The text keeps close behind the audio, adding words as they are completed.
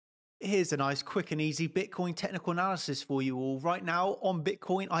Here's a nice, quick and easy Bitcoin technical analysis for you all. Right now on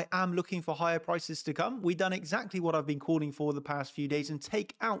Bitcoin, I am looking for higher prices to come. We've done exactly what I've been calling for the past few days and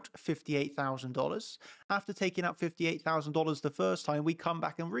take out $58,000. After taking out $58,000 the first time, we come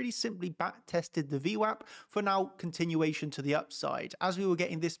back and really simply back tested the VWAP for now continuation to the upside. As we were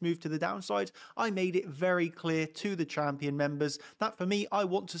getting this move to the downside, I made it very clear to the champion members that for me, I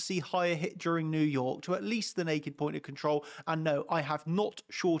want to see higher hit during New York to at least the naked point of control. And no, I have not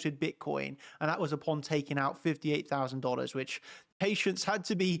shorted Bitcoin, and that was upon taking out $58,000, which patience had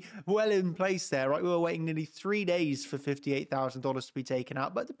to be well in place there, right? We were waiting nearly 3 days for $58,000 to be taken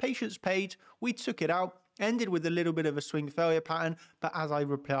out, but the patience paid. We took it out, ended with a little bit of a swing failure pattern, but as I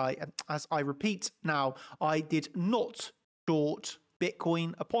repeat now, I did not short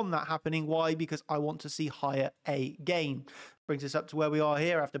Bitcoin upon that happening. Why? Because I want to see higher again. Brings us up to where we are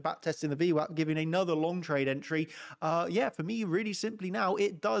here after backtesting the VWAP, giving another long trade entry. Yeah, for me, really simply now,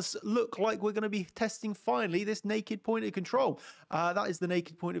 it does look like we're going to be testing finally this naked point of control. That is the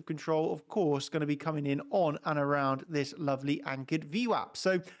naked point of control, of course, going to be coming in on and around this lovely anchored VWAP.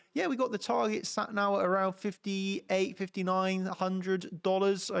 So yeah, we got the target sat now at around $5,800,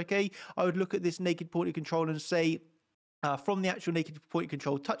 $5,900. Okay, I would look at this naked point of control and say, from the actual naked point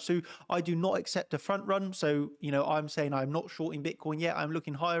control touch through, I do not accept a front run. So, you know, I'm saying I'm not shorting Bitcoin yet. I'm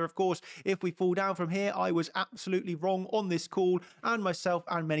looking higher, of course. If we fall down from here, I was absolutely wrong on this call, and myself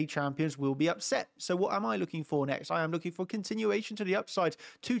and many champions will be upset. So what am I looking for next? I am looking for continuation to the upside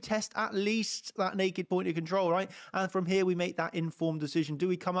to test at least that naked point of control, right? And from here, we make that informed decision. Do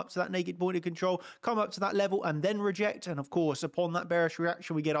we come up to that naked point of control, come up to that level and then reject? And of course, upon that bearish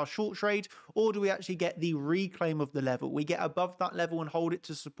reaction, we get our short trade, or do we actually get the reclaim of the level? We get above that level and hold it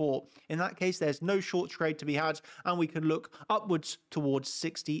to support. In that case, there's no short trade to be had, and we can look upwards towards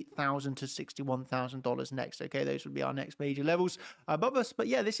 $60,000 to $61,000 next. Okay, those would be our next major levels above us. But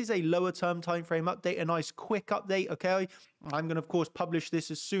yeah, this is a lower term time frame update, a nice quick update. Okay, I'm going to, of course, publish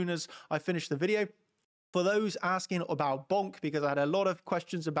this as soon as I finish the video. For those asking about Bonk, because I had a lot of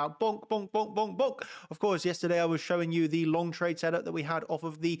questions about Bonk. Of course, yesterday I was showing you the long trade setup that we had off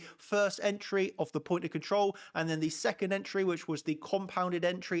of the first entry of the point of control, and then the second entry, which was the compounded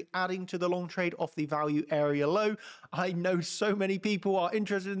entry, adding to the long trade off the value area low. I know so many people are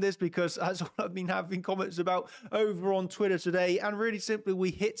interested in this because that's what I've been having comments about over on Twitter today. And really simply,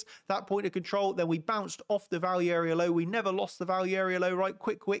 we hit that point of control, then we bounced off the value area low. We never lost the value area low, right?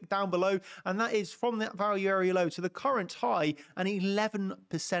 Quick down below, and that is from that value area low to the current high, an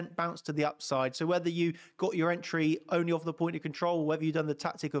 11% bounce to the upside. So whether you got your entry only off the point of control, or whether you've done the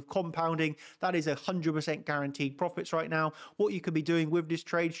tactic of compounding, that is 100% guaranteed profits right now. What you could be doing with this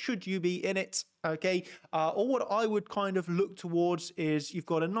trade, should you be in it, okay, or what I would kind of look towards is you've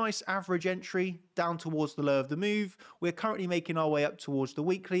got a nice average entry down towards the low of the move. We're currently making our way up towards the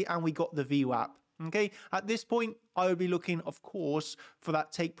weekly, and we got the VWAP. Okay, at this point, I would be looking, of course, for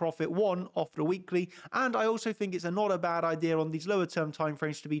that take profit one off the weekly. And I also think it's not a bad idea on these lower term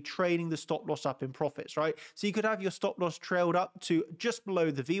timeframes to be trading the stop loss up in profits, right? So you could have your stop loss trailed up to just below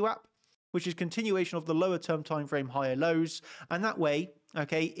the VWAP, which is continuation of the lower term timeframe higher lows. And that way,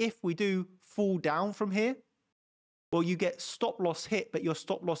 okay, if we do fall down from here, well, you get stop loss hit, but your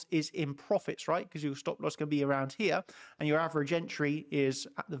stop loss is in profits, right? Because your stop loss can be around here, and your average entry is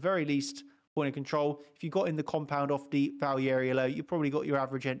at the very least point of control. If you got in the compound off the value area low, you probably got your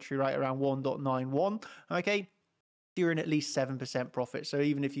average entry right around 1.91. Okay, you're in at least 7% profit. So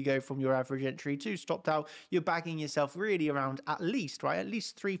even if you go from your average entry to stopped out, you're bagging yourself really around at least, right? At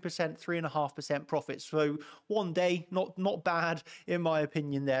least 3%, 3.5% profits. So one day, not bad in my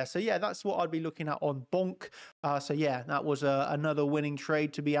opinion there. So yeah, that's what I'd be looking at on Bonk. So yeah, that was another winning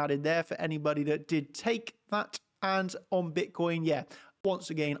trade to be added there for anybody that did take that. And on Bitcoin, yeah,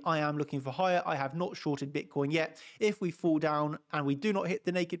 once again, I am looking for higher. I have not shorted Bitcoin yet. If we fall down and we do not hit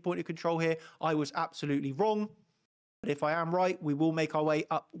the naked point of control here, I was absolutely wrong. But if I am right, we will make our way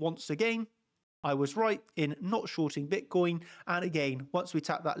up once again. I was right in not shorting Bitcoin. And again, once we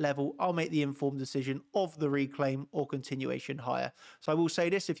tap that level, I'll make the informed decision of the reclaim or continuation higher. So I will say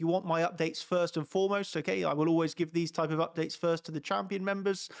this, if you want my updates first and foremost, okay, I will always give these type of updates first to the champion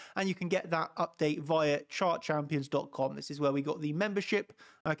members, and you can get that update via chartchampions.com. This is where we got the membership.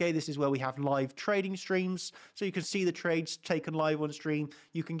 Okay, this is where we have live trading streams. So you can see the trades taken live on stream.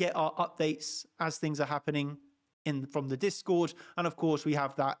 You can get our updates as things are happening from the Discord, and of course we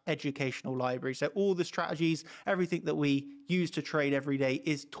have that educational library. So all the strategies, everything that we use to trade every day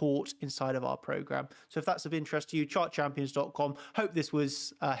is taught inside of our program. So if that's of interest to you, chartchampions.com. Hope this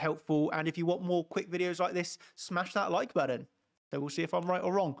was helpful, and if you want more quick videos like this, smash that like button. So we'll see if I'm right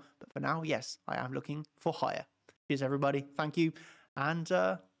or wrong, but for now, yes, I am looking for higher. Cheers everybody, thank you, and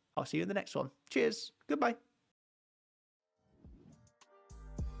I'll see you in the next one. Cheers. Goodbye.